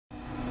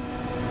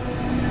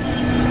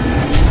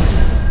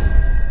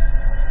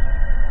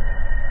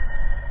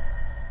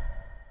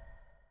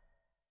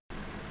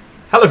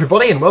Hello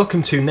everybody and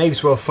welcome to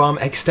Knaveswell Farm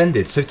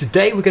Extended. So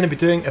today we're going to be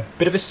doing a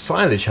bit of a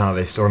silage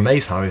harvest, or a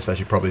maize harvest I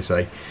should probably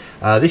say.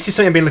 This is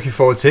something I've been looking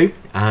forward to,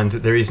 and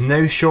there is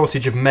no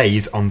shortage of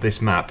maize on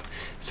this map,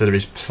 so there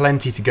is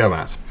plenty to go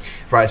at.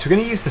 Right, so we're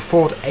going to use the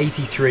Ford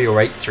 83 or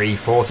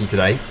 8340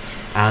 today,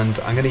 and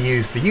I'm going to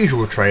use the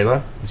usual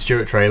trailer, the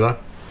Stuart trailer.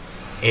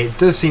 It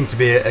does seem to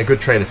be a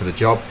good trailer for the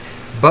job,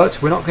 but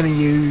we're not going to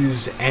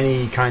use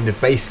any kind of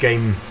base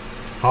game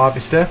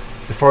harvester.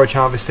 The forage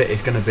harvester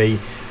is going to be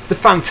the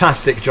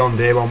fantastic John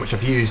Deere one, which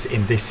I've used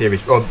in this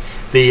series, or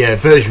the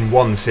version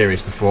 1 series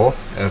before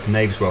of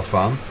Knaveswell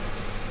Farm.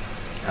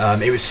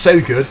 It was so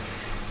good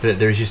that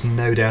there is just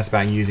no doubt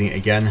about using it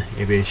again.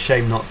 It'd be a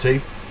shame not to.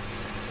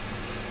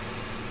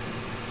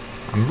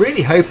 I'm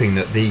really hoping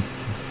that the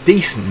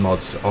decent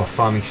mods of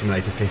Farming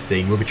Simulator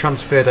 15 will be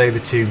transferred over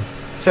to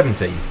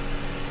 17,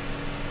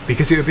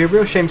 because it would be a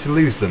real shame to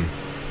lose them.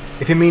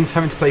 If it means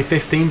having to play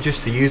 15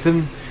 just to use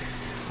them,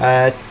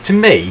 to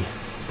me,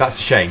 that's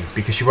a shame,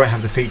 because you won't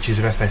have the features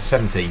of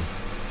FS17.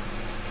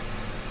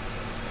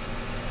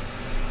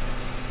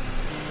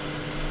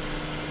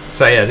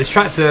 So yeah, this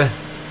tractor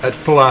at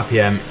full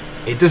RPM,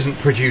 it doesn't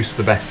produce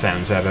the best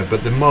sounds ever,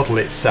 but the model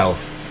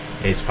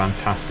itself is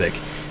fantastic.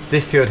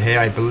 This field here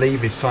I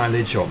believe is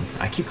silage, or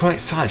I keep calling it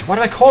silage. Why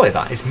do I call it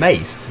that? It's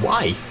maize.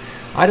 Why?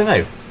 I don't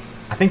know.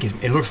 I think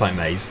it looks like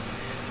maize.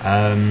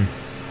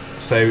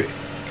 So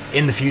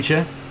in the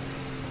future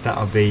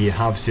that'll be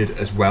harvested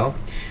as well.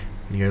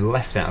 You go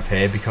left out of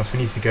here because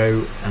we need to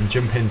go and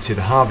jump into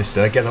the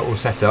harvester, get that all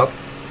set up,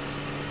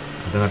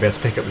 and then I'll be able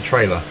to pick up the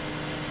trailer.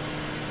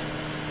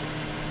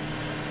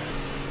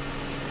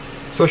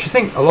 So I should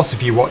think a lot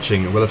of you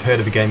watching will have heard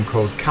of a game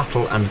called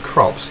Cattle and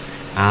Crops,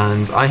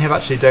 and I have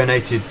actually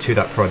donated to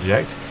that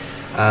project.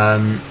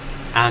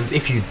 And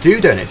if you do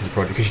donate to the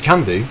project, because you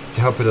can do, to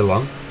help it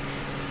along,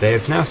 they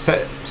have now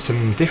set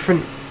some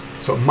different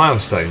sort of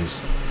milestones,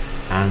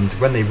 and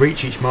when they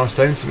reach each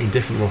milestone something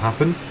different will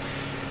happen.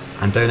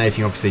 And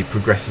donating obviously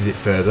progresses it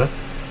further.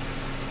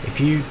 If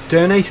you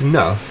donate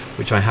enough,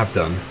 which I have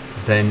done,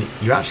 then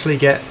you actually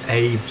get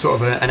a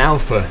sort of an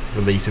alpha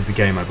release of the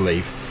game, I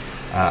believe.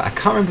 I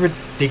can't remember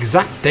the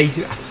exact date.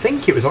 I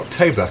think it was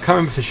October. I can't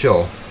remember for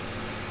sure.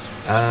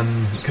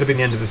 It could have been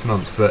the end of this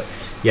month, but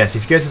yes,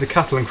 if you go to the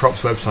Cattle and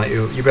Crops website,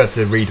 you'll be able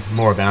to read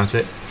more about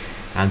it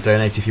and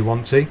donate if you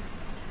want to.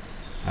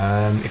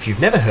 If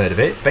you've never heard of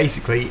it,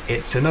 basically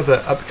it's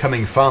another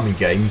upcoming farming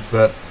game,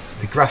 but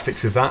the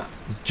graphics of that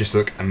just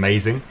look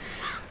amazing.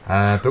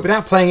 But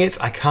without playing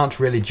it, I can't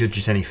really judge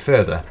it any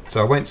further, so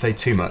I won't say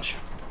too much.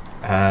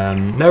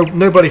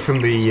 Nobody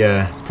from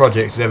the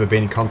project has ever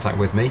been in contact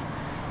with me,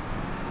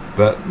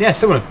 but yeah, I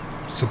still want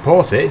to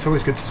support it. It's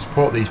always good to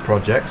support these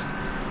projects,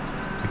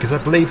 because I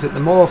believe that the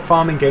more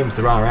farming games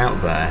there are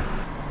out there,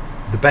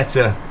 the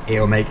better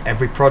it'll make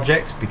every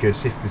project,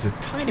 because if there's a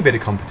tiny bit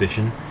of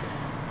competition,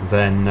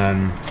 then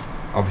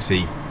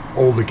obviously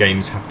all the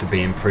games have to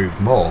be improved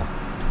more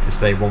to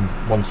stay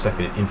one step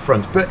in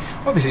front. But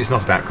obviously it's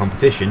not about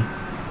competition.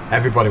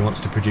 Everybody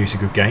wants to produce a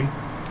good game.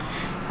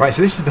 Right,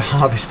 so this is the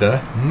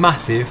harvester,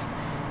 massive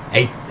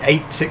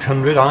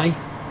 8600i.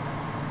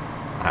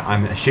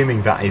 I'm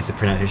assuming that is the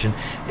pronunciation.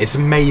 It's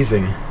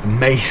amazing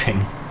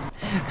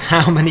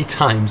how many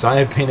times I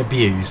have been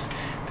abused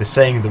for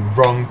saying the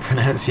wrong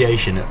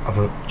pronunciation of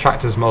a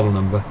tractor's model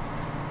number.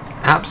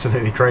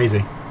 Absolutely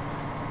crazy.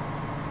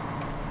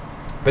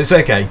 But it's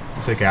okay.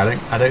 It's okay.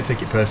 I don't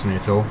take it personally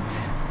at all.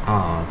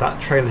 Ah,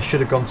 that trailer should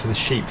have gone to the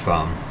sheep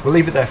farm. We'll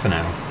leave it there for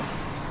now.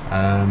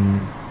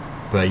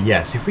 But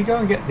yes, if we go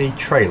and get the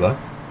trailer,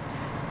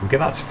 we'll get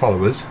that to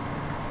follow us,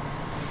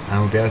 and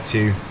we'll be able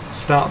to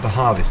start the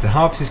harvest. The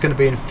harvest is going to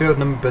be in field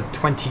number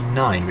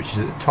 29, which is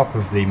at the top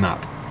of the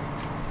map.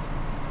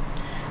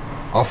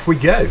 Off we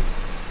go.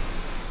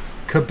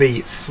 Could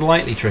be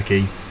slightly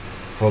tricky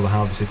for the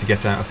harvester to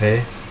get out of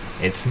here.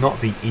 It's not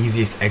the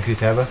easiest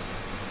exit ever.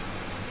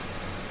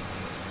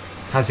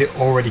 Has it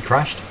already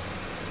crashed?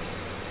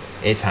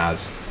 It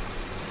has.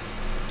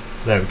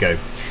 There we go.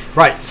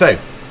 Right, so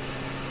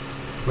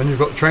when we've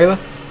got the trailer,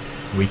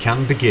 we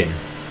can begin.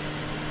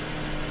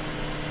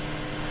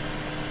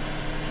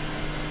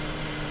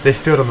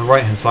 This field on the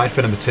right hand side,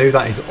 field number 2,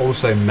 that is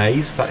also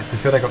maize. That is the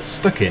field I got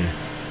stuck in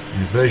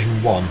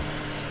version 1.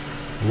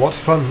 What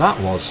fun that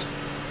was.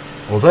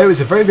 Although it's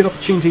a very good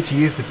opportunity to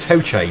use the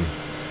tow chain.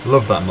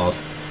 Love that mod.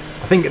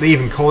 I think they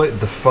even call it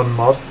the fun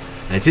mod,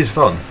 and it is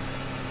fun.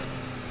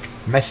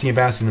 Messing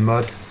about in the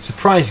mud,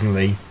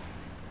 surprisingly,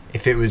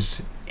 if it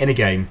was in a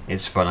game,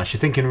 it's fun. I should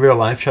think in real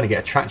life trying to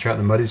get a tractor out of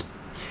the mud is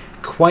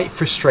quite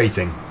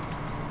frustrating.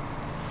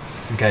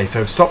 Okay, so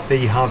I've stopped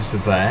the harvester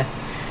there.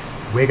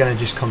 We're going to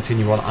just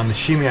continue on. I'm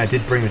assuming I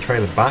did bring the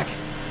trailer back,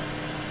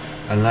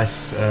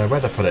 unless where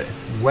did I put it?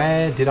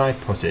 Where did I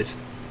put it?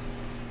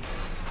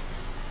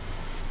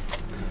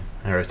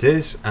 There it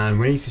is, and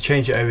we need to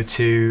change it over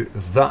to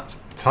that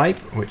type,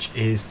 which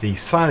is the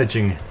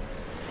silaging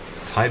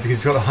type, because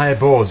it's got the higher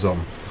bores on,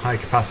 higher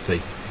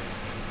capacity.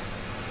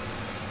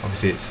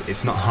 Obviously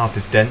it's not half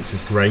as dense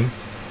as grain.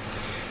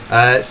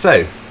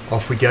 So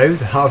off we go.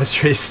 The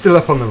harvester is still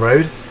up on the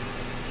road.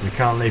 We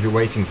can't leave it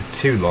waiting for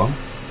too long.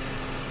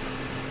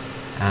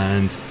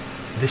 And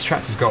this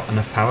tractor's got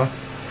enough power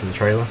for the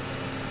trailer.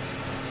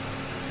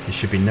 There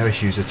should be no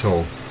issues at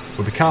all.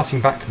 We'll be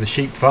carting back to the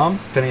sheep farm,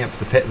 filling up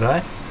the pit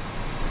there,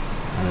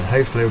 and then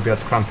hopefully we'll be able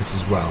to clamp it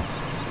as well.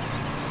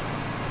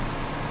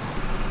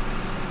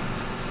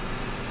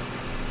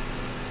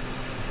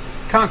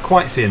 Can't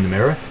quite see in the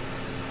mirror.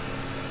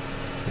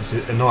 It's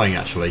annoying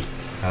actually.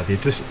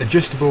 The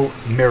adjustable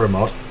mirror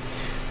mod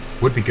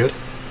would be good,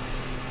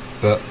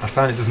 but I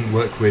found it doesn't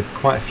work with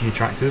quite a few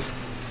tractors.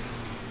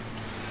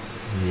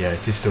 Yeah,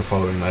 it is still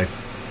following though.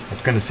 I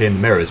was going to see in the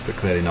mirrors, but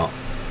clearly not.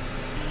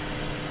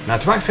 Now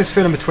to access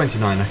field number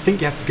 29, I think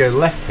you have to go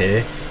left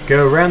here,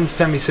 go around the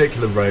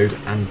semicircular road,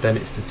 and then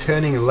it's the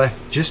turning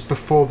left just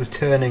before the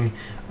turning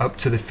up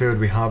to the field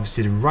we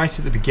harvested right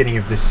at the beginning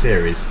of this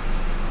series.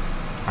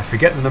 I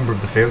forget the number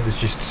of the field, there's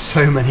just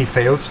so many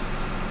fields.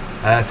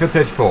 Field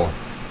 34.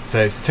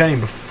 So it's the turning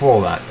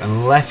before that,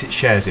 unless it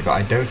shares it, but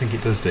I don't think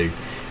it does do.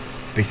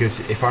 Because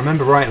if I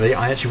remember rightly,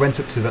 I actually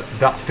went up to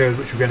that field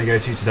which we're going to go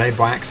to today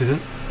by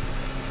accident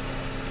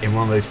in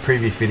one of those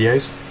previous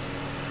videos.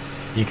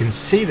 You can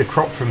see the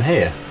crop from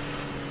here.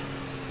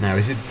 Now,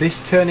 is it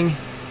this turning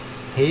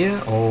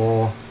here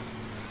or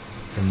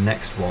the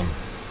next one?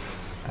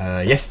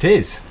 Yes, it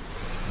is.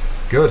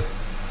 Good.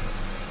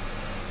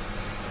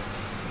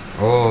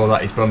 Oh,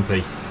 that is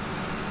bumpy.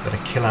 Better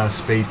kill our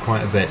speed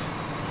quite a bit.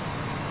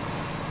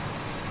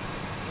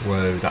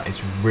 Whoa, that is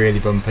really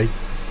bumpy.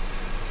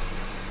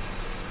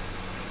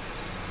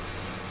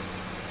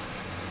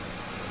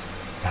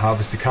 The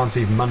harvester can't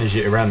even manage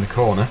it around the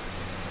corner.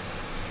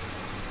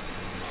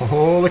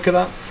 Oh, look at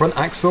that front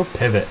axle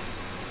pivot.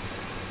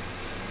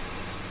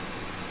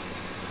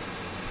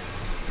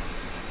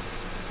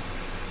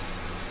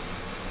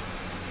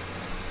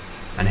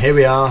 And here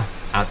we are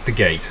at the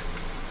gate.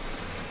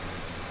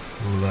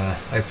 We'll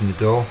open the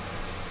door.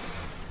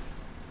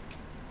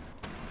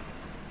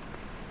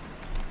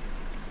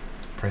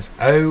 Press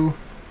O.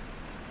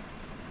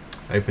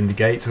 Open the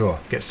gate. Or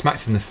get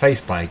smacked in the face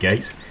by a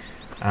gate.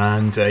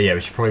 And yeah,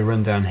 we should probably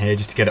run down here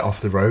just to get it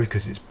off the road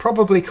because it's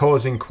probably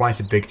causing quite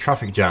a big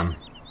traffic jam.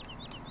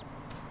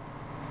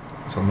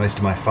 That's what most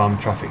of my farm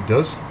traffic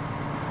does.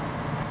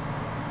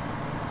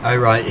 Oh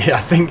right, yeah,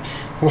 I think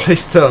what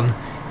it's done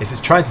is it's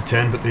tried to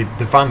turn but the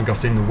van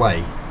got in the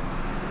way.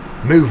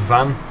 Move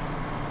van.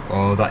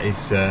 Oh, that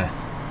is... oh,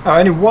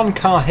 only one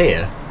car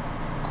here.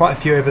 Quite a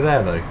few over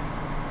there though.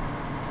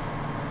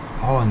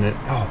 Oh, and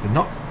they're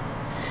not...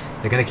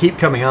 They're going to keep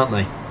coming, aren't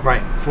they?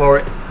 Right, floor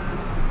it.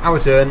 Our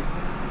turn.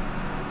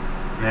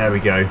 There we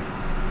go.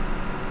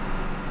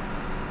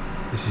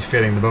 This is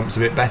feeling the bumps a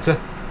bit better.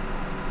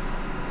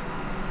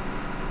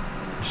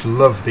 Just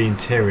love the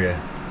interior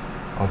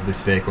of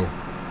this vehicle.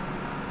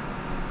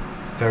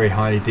 Very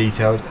highly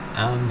detailed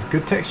and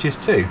good textures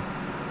too.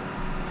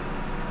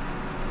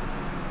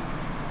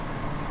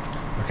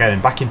 Okay,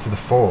 then back into the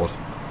Ford.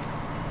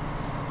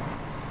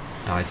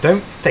 Now I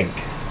don't think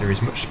there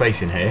is much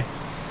space in here.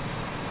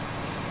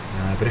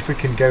 But if we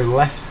can go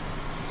left,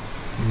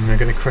 we're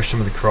going to crush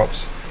some of the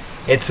crops.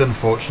 It's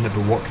unfortunate,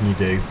 but what can you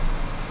do?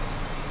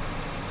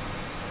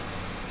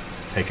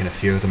 It's taken a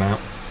few of them out.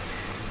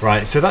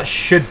 Right, so that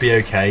should be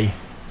okay,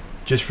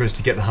 just for us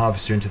to get the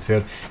harvester into the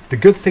field. The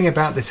good thing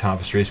about this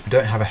harvester is we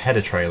don't have a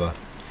header trailer,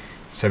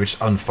 so we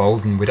just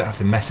unfold and we don't have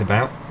to mess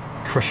about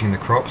crushing the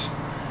crops.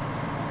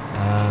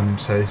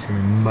 So this is going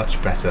to be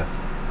much better.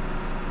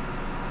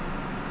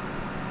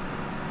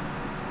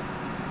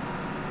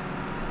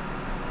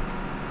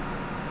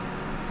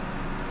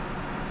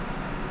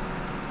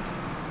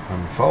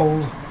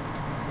 Unfold,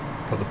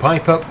 put the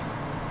pipe up,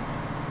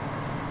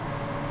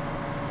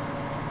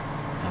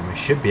 and we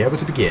should be able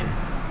to begin.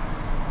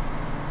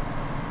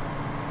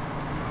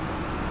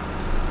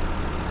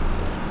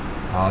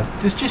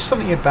 There's just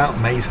something about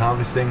maize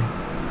harvesting,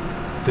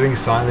 doing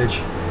silage,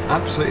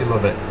 absolutely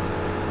love it.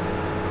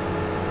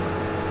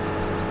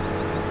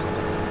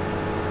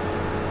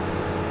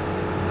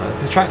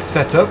 As the tractor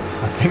set up,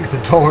 I think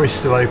the door is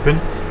still open.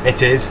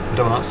 It is, I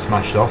don't want that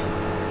smashed off.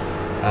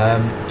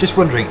 Just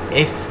wondering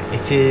if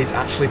it is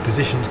actually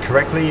positioned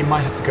correctly. You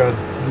might have to go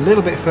a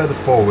little bit further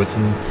forwards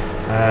and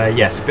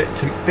yes, a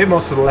bit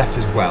more to the left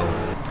as well.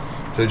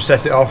 So just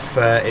set it off,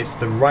 it's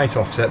the right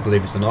offset,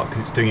 believe it or not,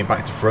 because it's doing it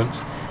back to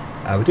front.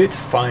 We'll do it to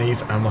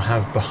 5 and we'll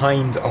have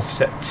behind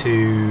offset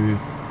to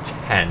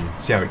 10.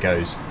 See how it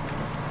goes.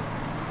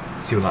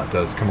 See what that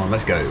does. Come on,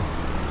 let's go.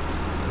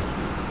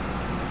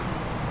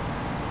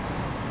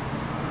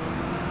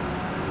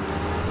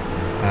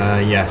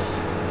 Yes.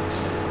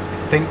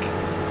 I think...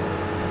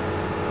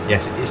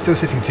 Yes, it's still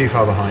sitting too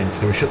far behind,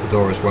 so we'll shut the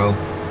door as well.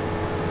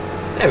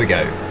 There we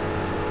go.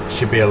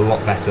 Should be a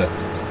lot better.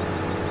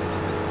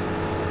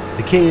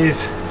 The key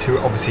is to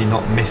obviously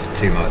not miss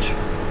too much.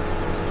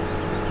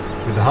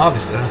 With the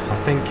harvester, I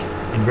think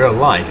in real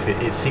life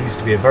it seems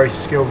to be a very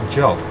skilled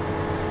job.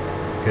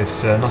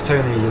 Because not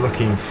only are you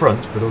looking in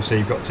front, but also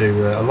you've got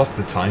to, a lot of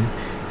the time,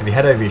 have your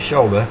head over your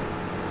shoulder,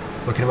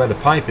 looking at where the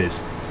pipe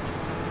is.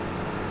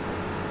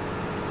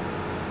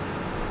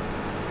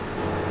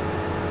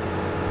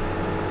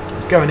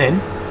 going in.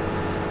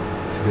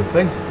 It's a good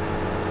thing.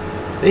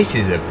 This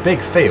is a big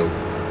field.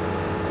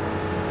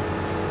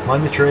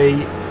 Mind the tree.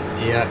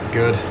 Yeah,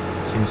 good.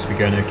 Seems to be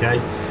going okay.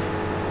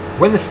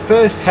 When the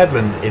first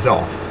headland is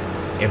off,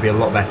 it'll be a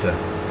lot better.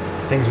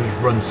 Things will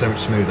just run so much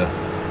smoother.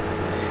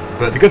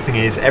 But the good thing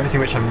is, everything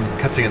which I'm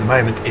cutting at the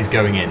moment is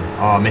going in.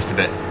 Oh, I missed a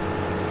bit.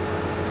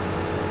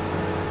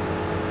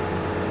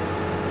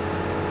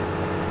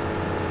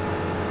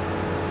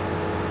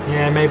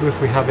 Yeah, maybe if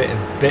we have it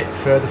a bit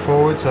further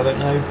forwards, I don't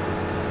know.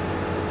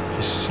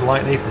 Just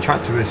slightly, if the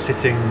tractor was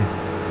sitting...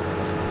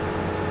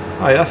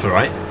 Oh yeah, that's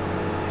alright.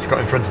 It's got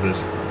in front of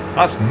us.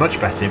 That's much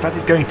better. In fact,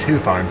 it's going too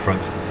far in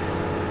front.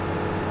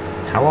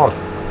 How odd.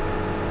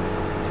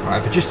 Right,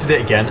 I've adjusted it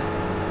again.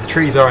 The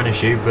trees are an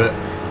issue, but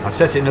I've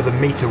set it another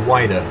metre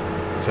wider,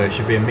 so it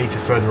should be a metre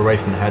further away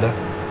from the header.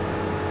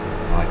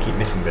 Oh, I keep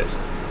missing bits.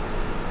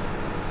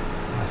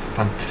 That's a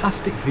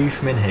fantastic view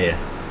from in here.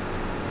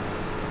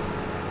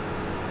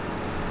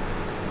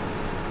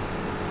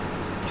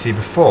 You see,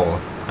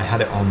 before I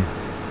had it on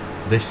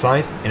this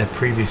side in a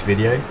previous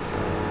video.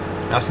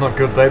 That's not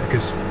good though,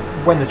 because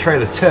when the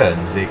trailer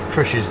turns it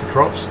crushes the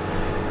crops,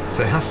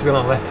 so it has to be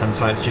on the left hand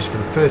side. It's just for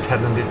the first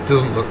headland it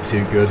doesn't look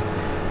too good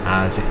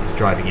as it's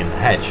driving in the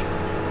hedge,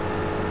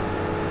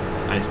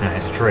 and it's now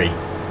hit a tree.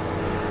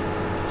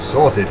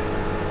 Sorted.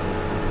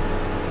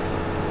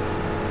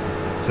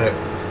 So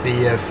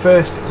the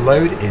first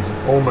load is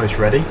almost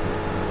ready.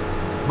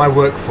 My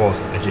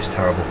workforce are just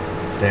terrible.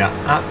 They are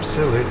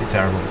absolutely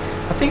terrible.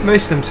 I think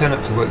most of them turn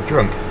up to work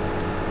drunk.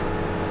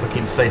 Looking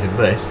at the state of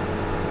this.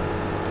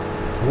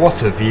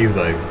 What a view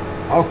though.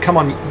 Oh come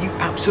on, you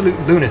absolute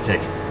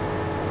lunatic.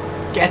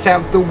 Get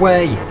out the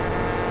way.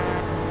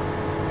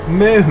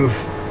 Move.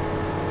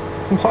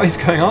 What is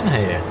going on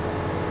here?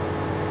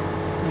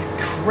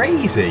 He's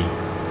crazy.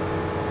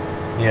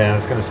 Yeah, I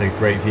was going to say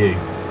great view.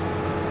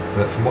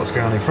 But from what's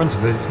going on in front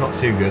of us, it's not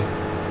too good.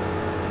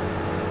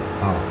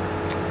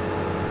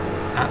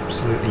 Oh.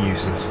 Absolutely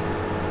useless.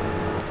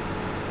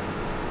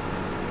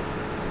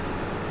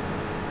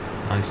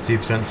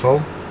 92%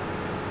 full.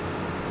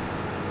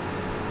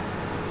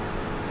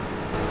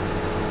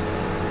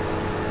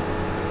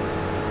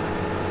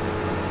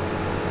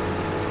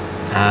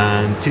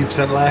 And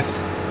 2% left.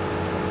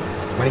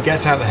 When it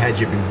gets out of the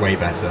hedge, it'll be way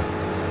better.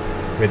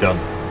 We're done.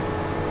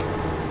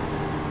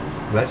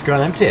 Let's go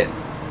and empty it.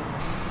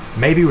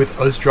 Maybe with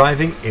us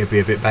driving, it'll be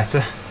a bit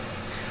better.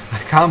 I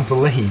can't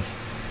believe.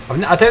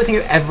 I don't think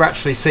I've ever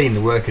actually seen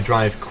the worker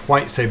drive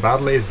quite so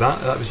badly as that.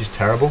 That was just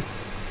terrible.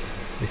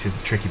 This is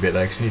the tricky bit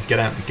though, because we need to get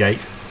out the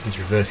gate. He's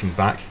reversing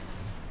back.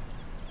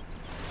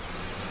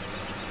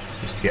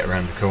 Just to get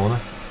around the corner.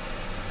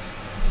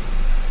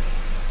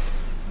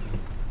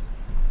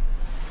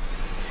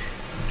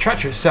 The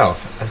tractor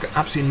itself has got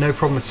absolutely no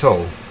problem at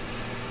all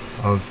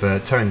of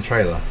towing the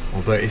trailer,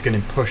 although it is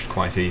getting pushed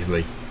quite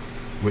easily,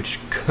 which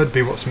could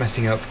be what's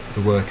messing up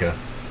the worker.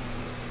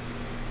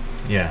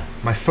 Yeah,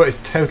 my foot is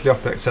totally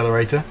off the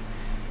accelerator.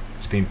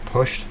 It's being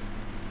pushed.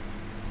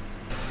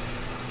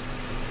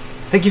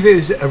 I think if it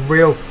was a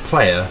real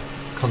player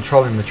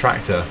controlling the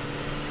tractor,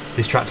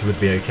 this tractor would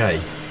be okay.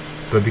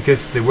 But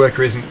because the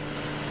worker isn't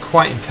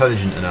quite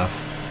intelligent enough,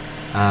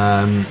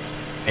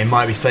 it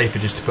might be safer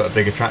just to put a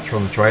bigger tractor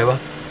on the trailer.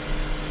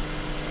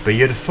 But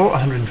you'd have thought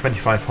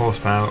 125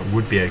 horsepower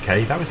would be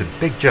okay. That was a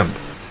big jump.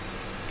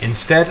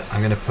 Instead, I'm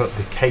going to put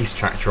the case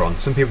tractor on.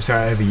 Some people say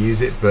I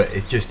overuse it, but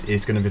it just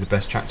is going to be the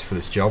best tractor for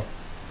this job.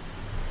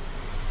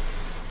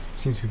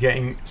 Seems to be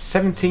getting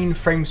 17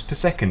 frames per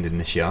second in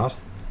this yard.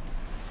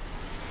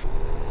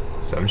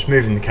 So I'm just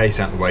moving the case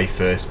out of the way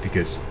first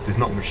because there's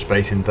not much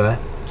space in there.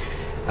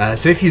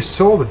 So if you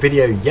saw the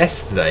video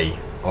yesterday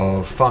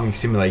of Farming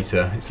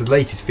Simulator, it's the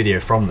latest video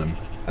from them,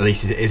 at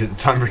least it is at the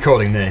time of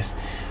recording this.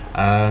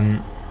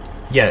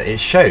 Yeah, it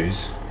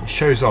shows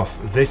off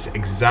this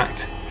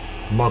exact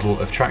model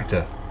of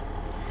tractor,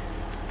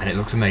 and it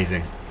looks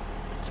amazing.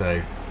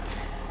 So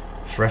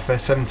for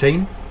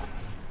FS17,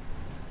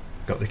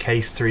 got the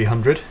Case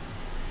 300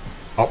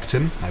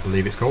 Optum, I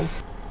believe it's called.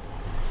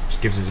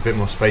 Just gives us a bit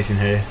more space in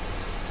here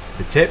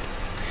to tip.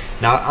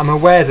 Now I'm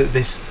aware that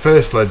this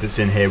first load that's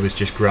in here was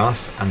just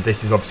grass, and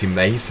this is obviously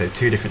maize, so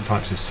two different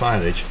types of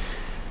silage.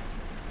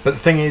 But the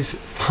thing is,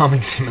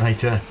 Farming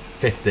Simulator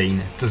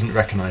 15 doesn't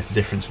recognise the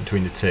difference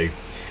between the two.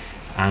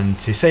 And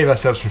to save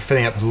ourselves from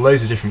filling up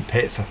loads of different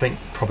pits, I think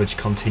probably just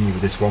continue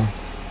with this one.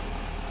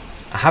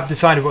 I have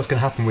decided what's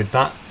going to happen with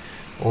that.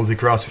 All the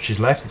grass which is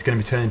left, it's going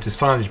to be turned into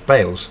silage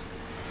bales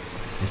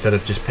instead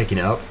of just picking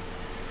it up.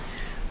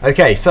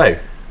 Okay, so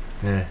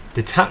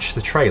detach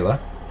the trailer.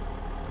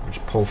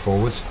 Just pull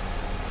forwards.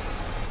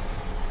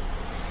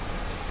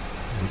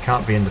 We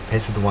can't be in the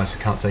pit, otherwise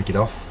we can't take it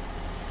off.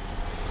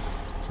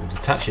 So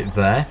detach it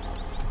there.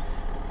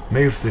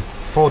 Move the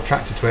Ford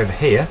tractor to over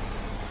here.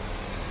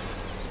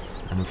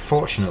 And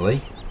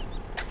unfortunately,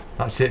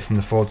 that's it from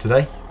the Ford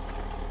today.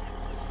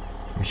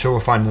 I'm sure we'll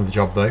find another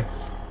job though.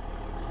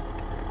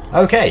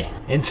 Okay,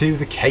 into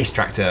the case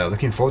tractor.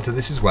 Looking forward to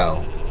this as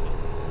well.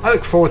 I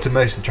look forward to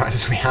most of the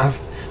tractors we have,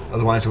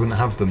 otherwise I wouldn't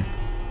have them.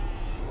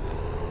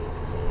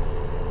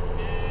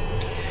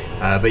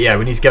 But yeah,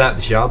 we need to get out of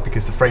this yard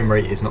because the frame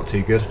rate is not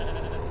too good.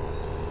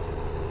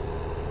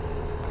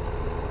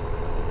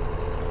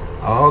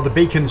 Oh, the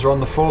beacons are on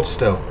the Ford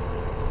still.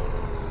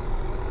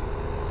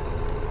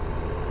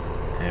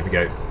 There we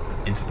go.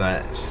 Into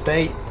their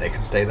state. They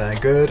can stay there.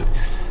 Good.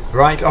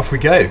 Right, off we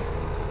go.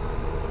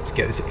 Let's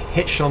get this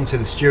hitched onto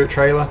the Stuart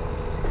trailer.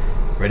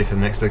 Ready for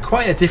the next load.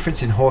 Quite a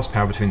difference in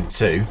horsepower between the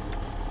two.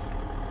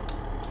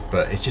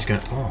 But it's just going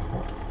to... Oh,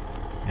 what?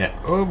 Yeah.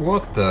 Oh,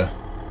 what the...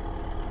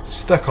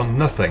 Stuck on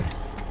nothing.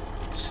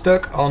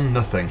 Stuck on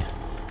nothing.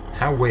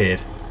 How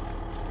weird.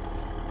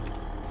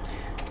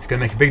 It's going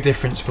to make a big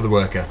difference for the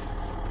worker.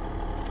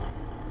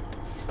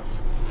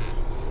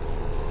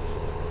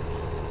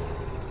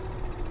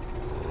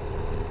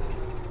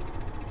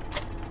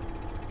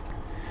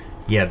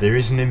 Yeah, there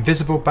is an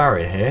invisible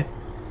barrier here.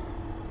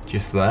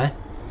 Just there.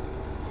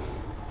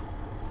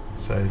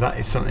 So that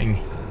is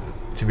something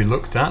to be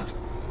looked at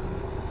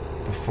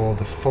before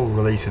the full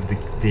release of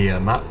the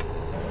map.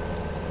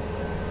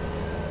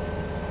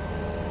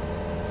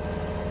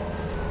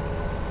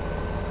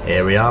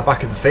 Here we are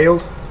back at the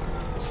field.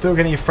 Still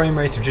getting a frame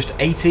rate of just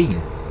 18.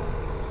 I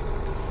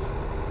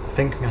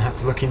think I'm going to have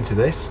to look into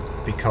this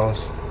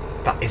because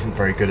that isn't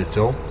very good at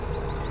all.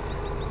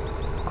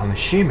 I'm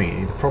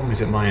assuming the problem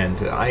is at my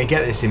end. I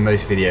get this in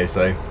most videos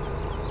though.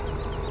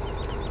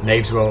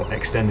 Knaveswell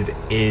Extended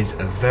is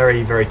a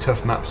very, very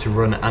tough map to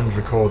run and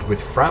record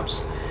with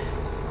Fraps.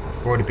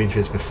 I've already been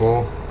through this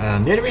before. The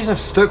only reason I've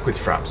stuck with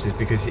Fraps is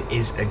because it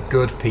is a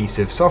good piece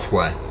of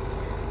software.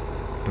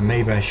 But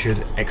maybe I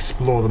should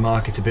explore the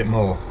market a bit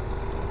more.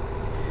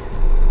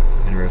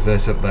 I'm going to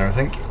reverse up there, I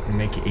think, and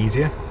make it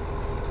easier.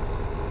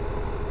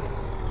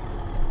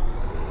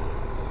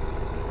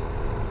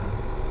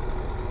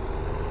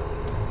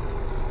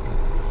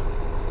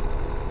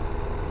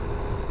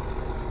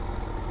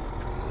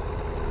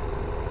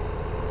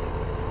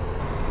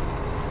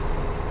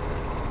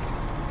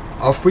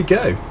 Off we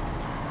go.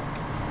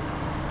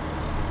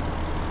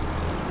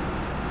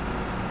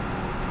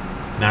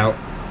 Now,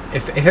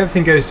 if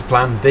everything goes to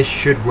plan, this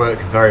should work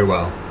very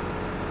well,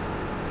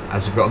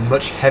 as we've got a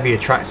much heavier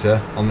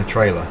tractor on the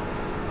trailer.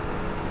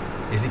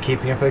 Is it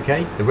keeping up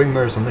okay? The wing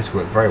mirrors on this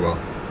work very well.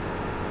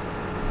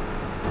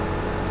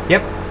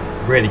 Yep,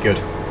 really good.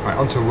 Right,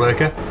 onto a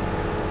worker.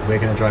 We're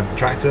going to drive the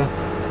tractor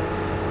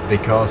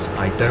because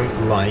I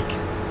don't like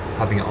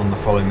having it on the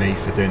follow me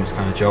for doing this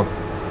kind of job.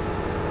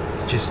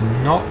 It's just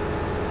not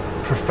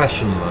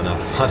professional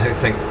enough, I don't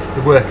think.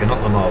 The worker,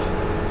 not the mod.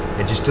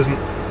 It just doesn't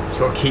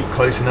sort of keep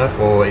close enough,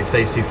 or it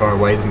stays too far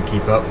away, doesn't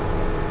keep up.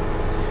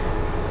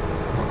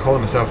 I'm not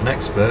calling myself an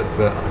expert,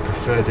 but I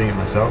prefer doing it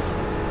myself.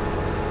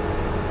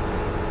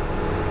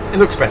 It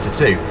looks better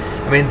too.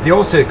 I mean, the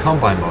auto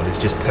combine mod is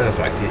just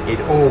perfect.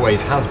 It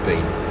always has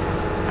been,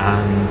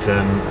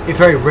 and it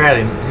very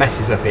rarely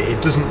messes up.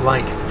 It doesn't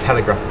like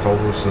telegraph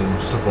poles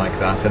and stuff like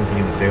that, anything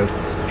in the field,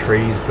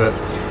 trees, but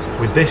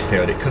with this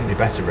field it couldn't be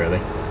better really.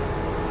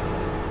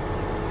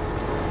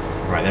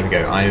 Right, there we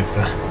go.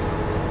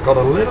 I've got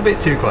a little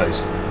bit too close.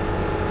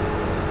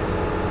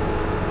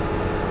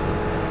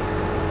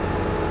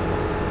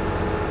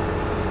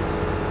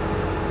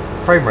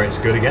 Frame rate's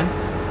good again.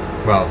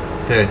 Well,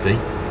 30.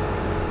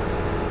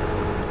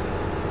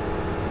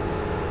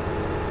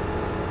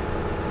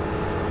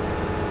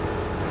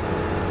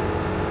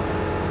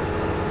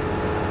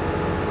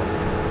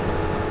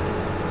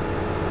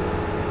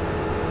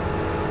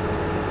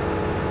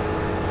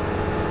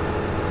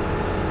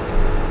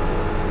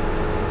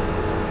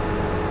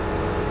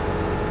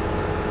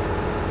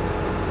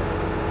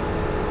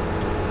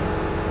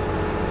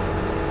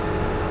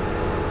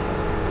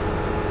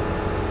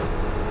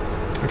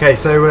 Okay,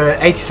 so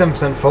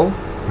 87% full.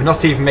 We're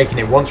not even making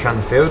it once around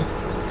the field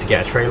to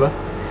get a trailer.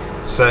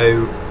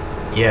 So,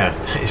 yeah,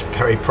 that is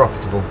very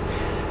profitable.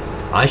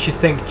 I should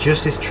think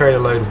just this trailer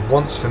load,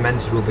 once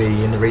fermented, will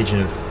be in the region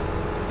of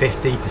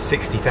 50 to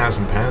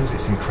 60,000 pounds.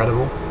 It's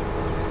incredible.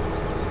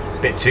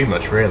 Bit too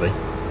much, really.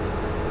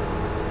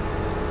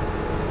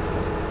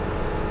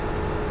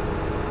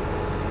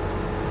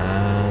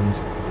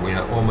 And we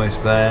are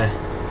almost there.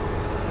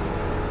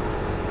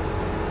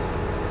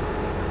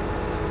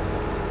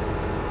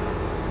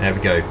 There we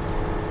go.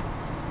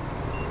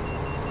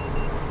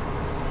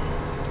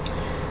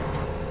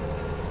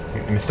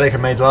 The mistake I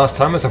made last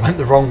time was I went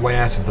the wrong way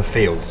out of the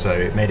field, so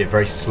it made it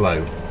very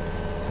slow.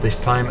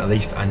 This time, at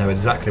least, I know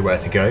exactly where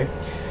to go.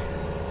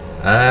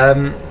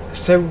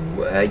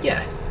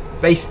 Yeah,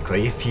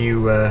 basically, if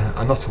you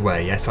are not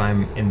aware yet,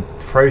 I'm in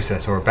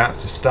process or about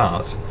to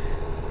start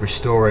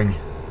restoring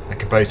a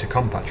Kubota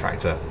compact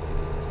tractor.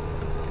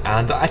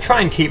 And I try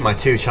and keep my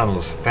two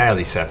channels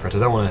fairly separate. I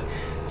don't want to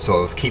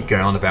sort of keep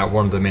going on about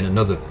one of them in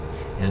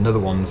another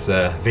one's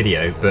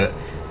video, but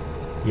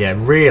yeah,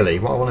 really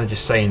what I want to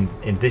just say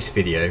in this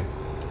video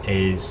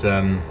is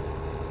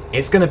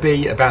it's going to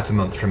be about a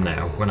month from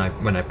now when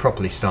I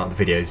properly start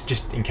the videos,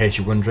 just in case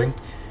you're wondering.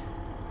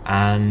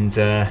 And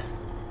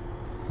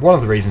one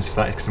of the reasons for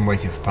that is because I'm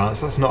waiting for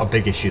parts. That's not a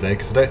big issue though,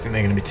 because I don't think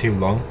they're going to be too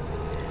long,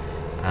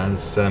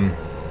 as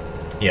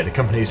yeah, the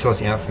company who's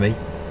sorting it out for me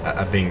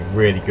are being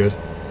really good.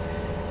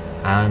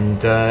 And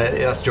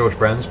that's George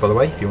Brown's, by the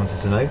way, if you wanted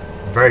to know.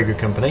 Very good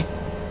company.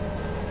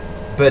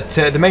 But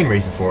the main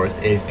reason for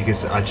it is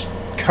because I just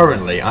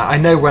currently, I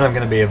know when I'm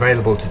going to be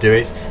available to do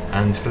it,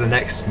 and for the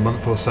next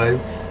month or so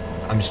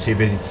I'm just too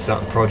busy to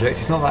start the project.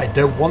 It's not that I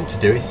don't want to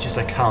do it, it's just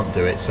I can't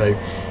do it. So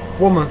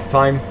 1 month's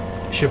time,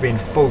 should be in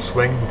full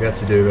swing. We'll be able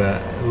to do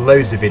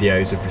loads of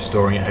videos of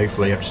restoring it.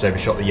 Hopefully I've just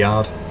overshot the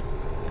yard,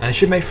 and it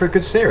should make for a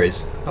good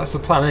series. That's the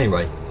plan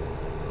anyway.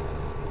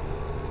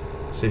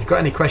 So if you've got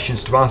any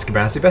questions to ask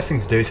about it, the best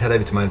thing to do is head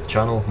over to my other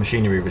channel,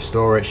 Machinery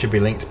Restorer. It should be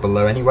linked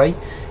below anyway.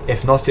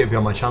 If not, it'll be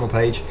on my channel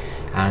page,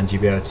 and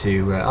you'll be able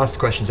to ask the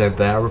questions over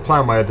there. I'll reply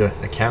on my other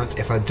account.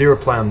 If I do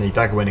reply on the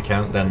Daggerwin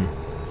account, then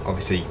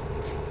obviously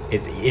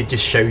it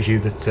just shows you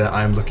that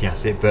I am looking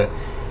at it, but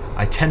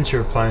I tend to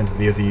reply under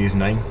the other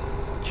username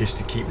just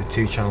to keep the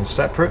two channels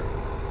separate.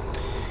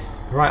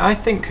 Right, I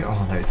think...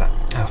 oh no, it's that...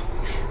 oh.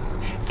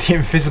 The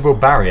invisible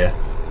barrier.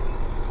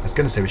 I was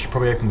going to say we should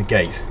probably open the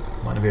gate.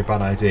 Might not be a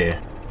bad idea.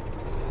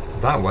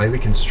 That way we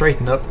can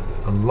straighten up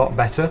a lot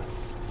better,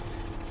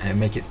 and it'll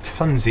make it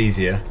tons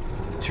easier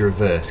to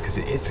reverse, because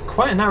it's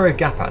quite a narrow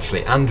gap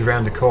actually, and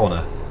around a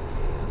corner.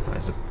 Right,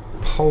 there's a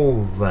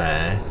pole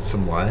there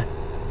somewhere.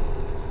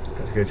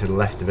 Got to go to the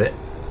left of it.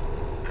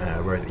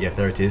 Yeah,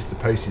 there it is. The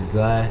post is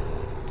there.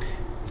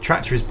 The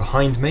tractor is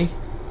behind me,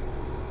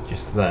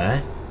 just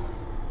there.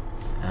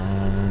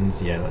 And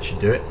yeah, that should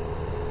do it.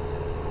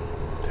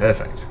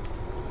 Perfect.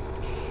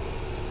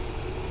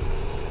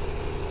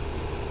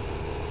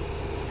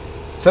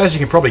 So as you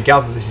can probably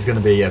gather, this is going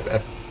to be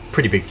a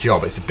pretty big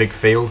job. It's a big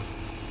field.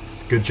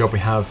 It's a good job we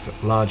have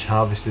large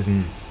harvesters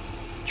and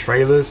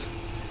trailers.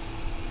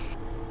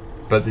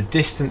 But the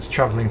distance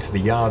travelling to the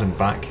yard and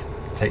back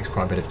takes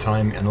quite a bit of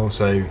time, and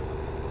also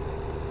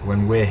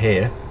when we're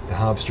here, the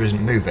harvester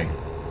isn't moving.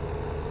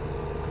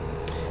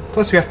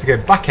 Plus we have to go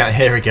back out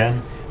here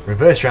again,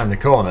 reverse around the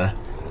corner,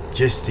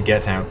 just to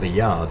get out the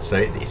yard. So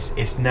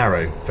it's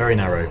narrow, very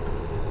narrow,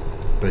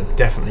 but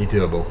definitely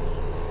doable.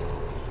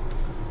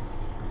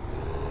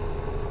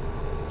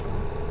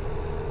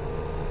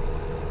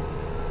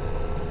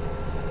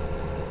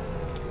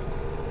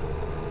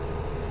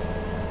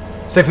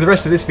 So for the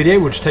rest of this video,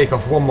 we'll just take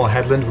off one more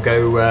headland. We'll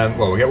go, well,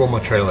 we'll get one more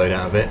trailer load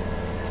out of it,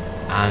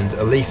 and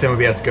at least then we'll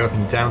be able to go up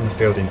and down the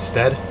field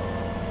instead.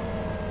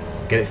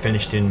 Get it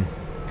finished in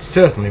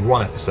certainly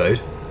one episode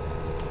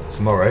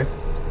tomorrow.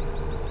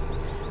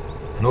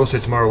 And also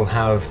tomorrow we'll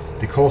have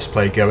the course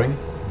play going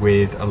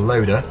with a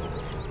loader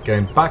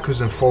going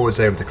backwards and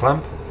forwards over the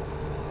clamp.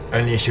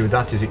 Only issue with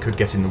that is it could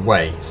get in the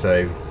way,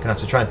 so gonna have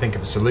to try and think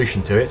of a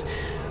solution to it.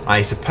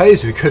 I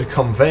suppose we could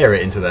conveyor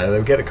it into there.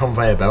 We'll get the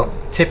conveyor belt,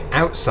 tip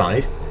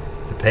outside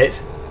the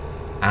pit,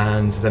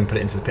 and then put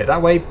it into the pit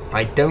that way.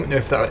 I don't know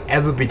if that would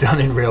ever be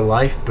done in real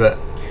life, but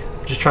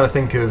I'm just trying to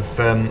think of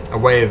a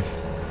way of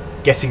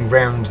getting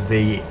round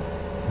the,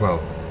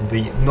 well,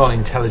 the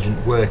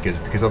non-intelligent workers,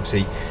 because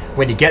obviously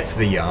when you get to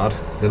the yard,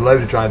 the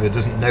loader driver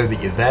doesn't know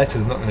that you're there, so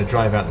they're not going to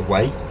drive out the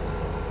way.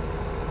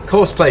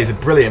 Courseplay is a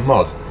brilliant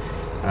mod.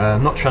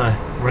 I'm not trying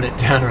to run it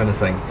down or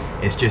anything.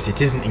 It's just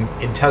it isn't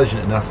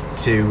intelligent enough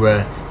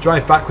to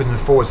drive backwards and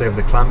forwards over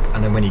the clamp,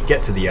 and then when you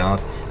get to the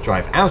yard,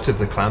 drive out of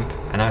the clamp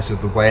and out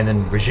of the way, and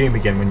then resume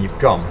again when you've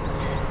gone.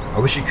 I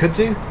wish it could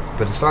do,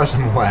 but as far as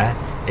I'm aware,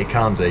 it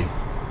can't do.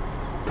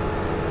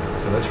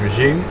 So let's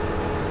resume.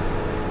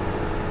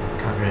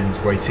 Can't get in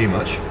its way too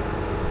much.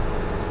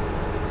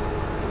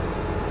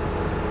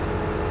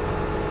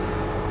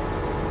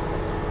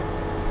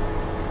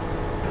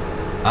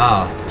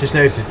 Just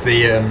noticed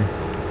the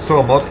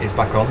saw mod is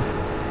back on.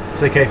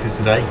 It's okay for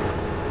today,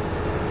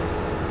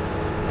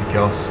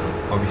 because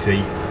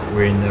obviously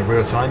we're in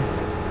real time.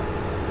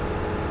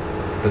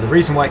 But the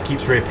reason why it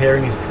keeps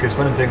reappearing is because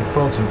when I'm doing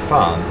Thornton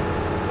Farm,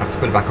 I have to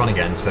put it back on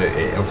again, so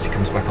it obviously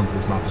comes back onto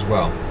this map as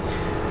well.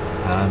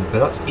 But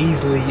that's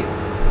easily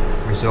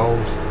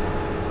resolved.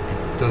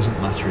 It doesn't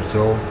matter at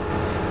all.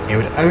 It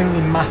would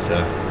only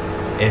matter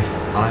if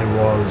I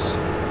was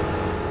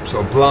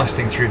sort of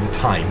blasting through the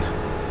time.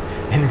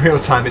 In real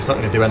time it's not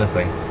going to do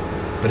anything,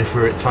 but if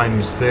we're at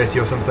times 30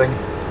 or something,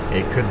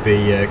 it could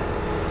be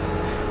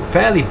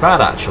fairly bad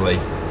actually.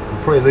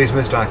 We'll probably lose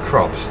most of our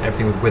crops,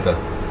 everything would wither.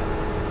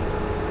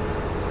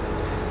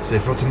 So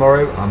for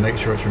tomorrow I'll make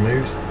sure it's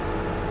removed.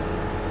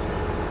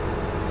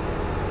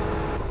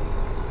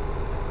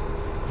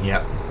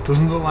 Yep,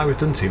 doesn't look like we've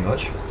done too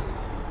much,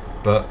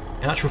 but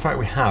in actual fact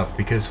we have,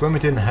 because when we're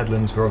doing the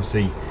headlands we're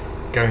obviously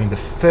going the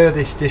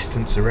furthest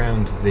distance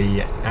around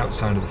the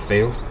outside of the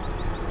field.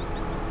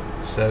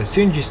 So as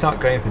soon as you start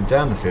going up and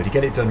down the field, you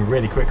get it done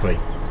really quickly.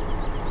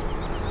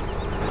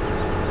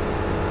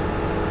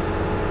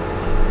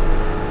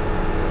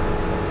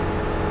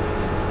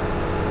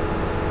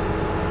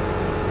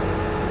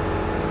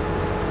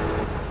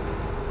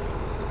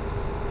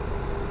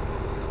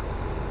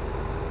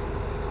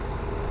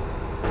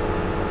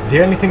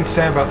 The only thing to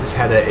say about this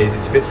header is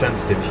it's a bit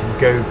sensitive. If you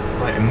go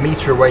like a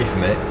metre away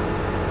from it,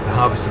 the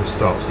harvester will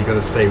stop, so you've got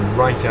to stay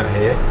right out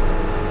here,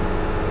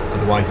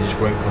 otherwise it just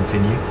won't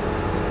continue.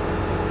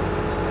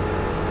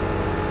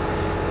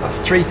 That's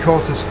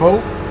 3/4 full.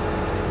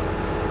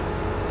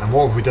 And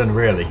what have we done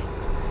really?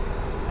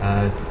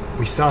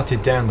 We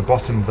started down the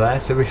bottom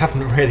there, so we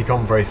haven't really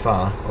gone very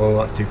far. Oh,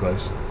 that's too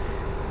close.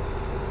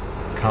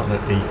 Can't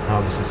let the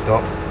harvester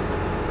stop.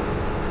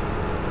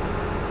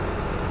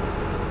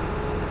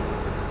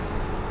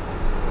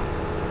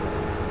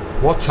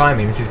 What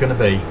timing this is going to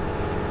be.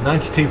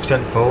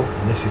 92% full,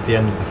 and this is the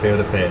end of the field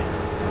up here.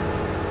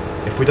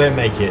 If we don't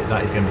make it,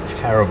 that is going to be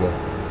terrible.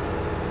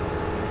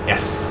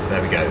 Yes,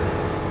 there we go.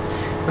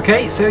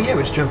 Okay, so yeah,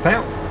 we'll just jump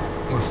out.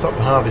 We'll stop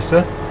the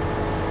harvester.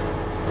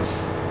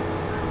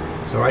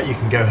 It's alright, you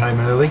can go home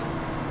early.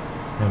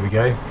 There we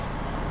go.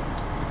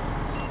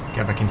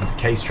 Get back into the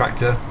case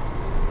tractor.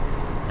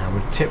 And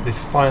we'll tip this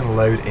final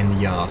load in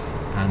the yard.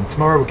 And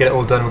tomorrow we'll get it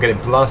all done, we'll get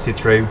it blasted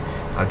through.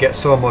 I'll get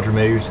saw mod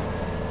removed.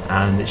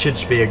 And it should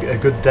just be a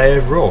good day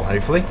overall,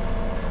 hopefully.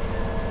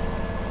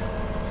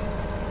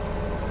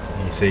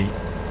 You see,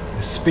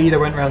 the speed I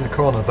went around the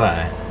corner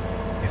there,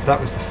 if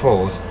that was the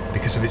Ford,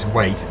 because of its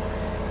weight,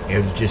 it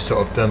would have just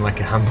sort of done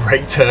like a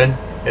handbrake turn.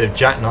 It would have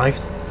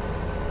jackknifed.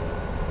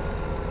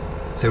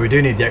 So we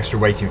do need the extra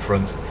weight in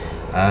front.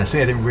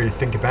 Something I didn't really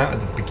think about at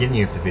the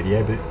beginning of the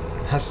video, but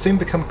it has soon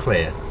become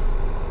clear.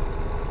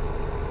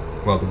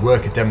 Well, the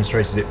worker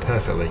demonstrated it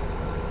perfectly.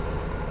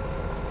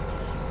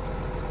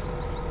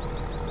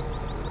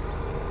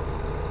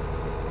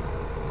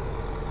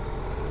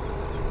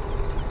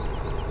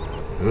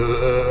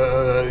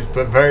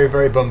 But very,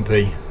 very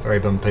bumpy. Very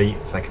bumpy.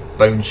 It's like a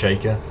bone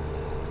shaker.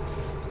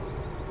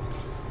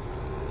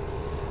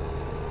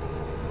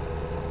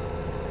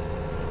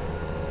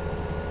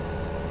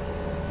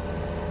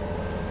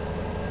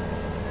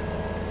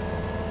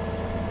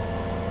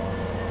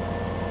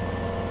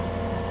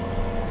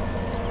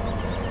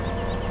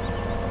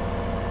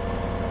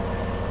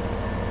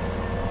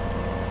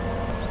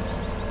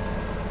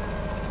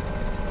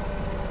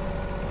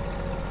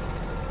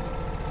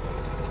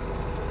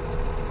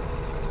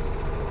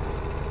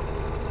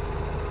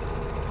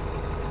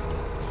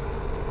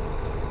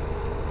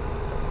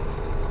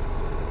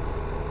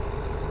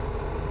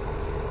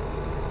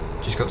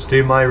 Just got to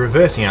do my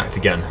reversing act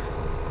again.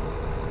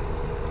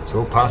 It's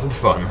all part of the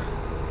fun.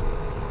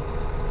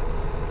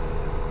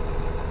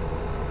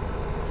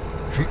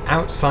 From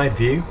outside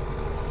view,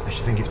 I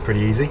should think it's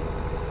pretty easy.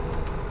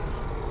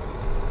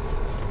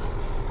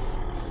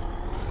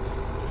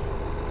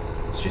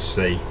 Let's just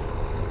see.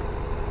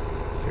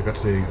 So I've got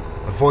to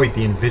avoid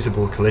the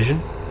invisible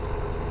collision.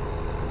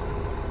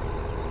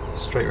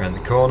 Straight around the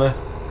corner.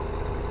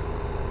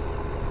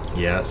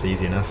 Yeah, that's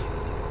easy enough.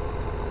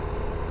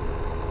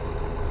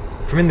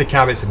 From in the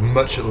cab it's a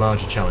much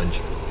larger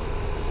challenge.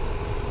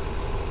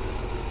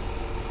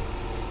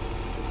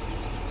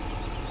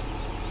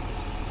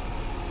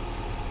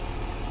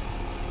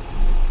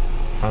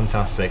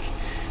 Fantastic.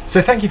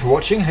 So thank you for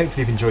watching,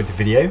 hopefully you've enjoyed the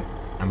video,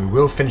 and we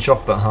will finish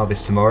off that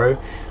harvest tomorrow.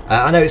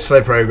 I know it's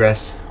slow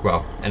progress,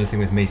 well, anything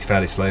with me is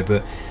fairly slow,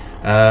 but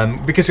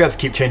because we have to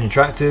keep changing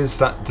tractors,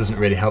 that doesn't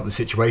really help the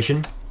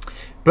situation.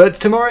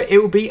 But tomorrow it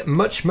will be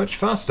much, much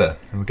faster,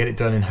 and we'll get it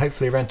done in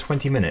hopefully around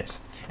 20 minutes.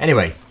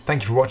 Anyway,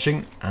 thank you for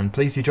watching, and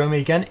please do join me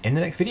again in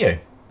the next video.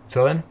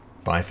 Until then,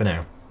 bye for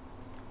now.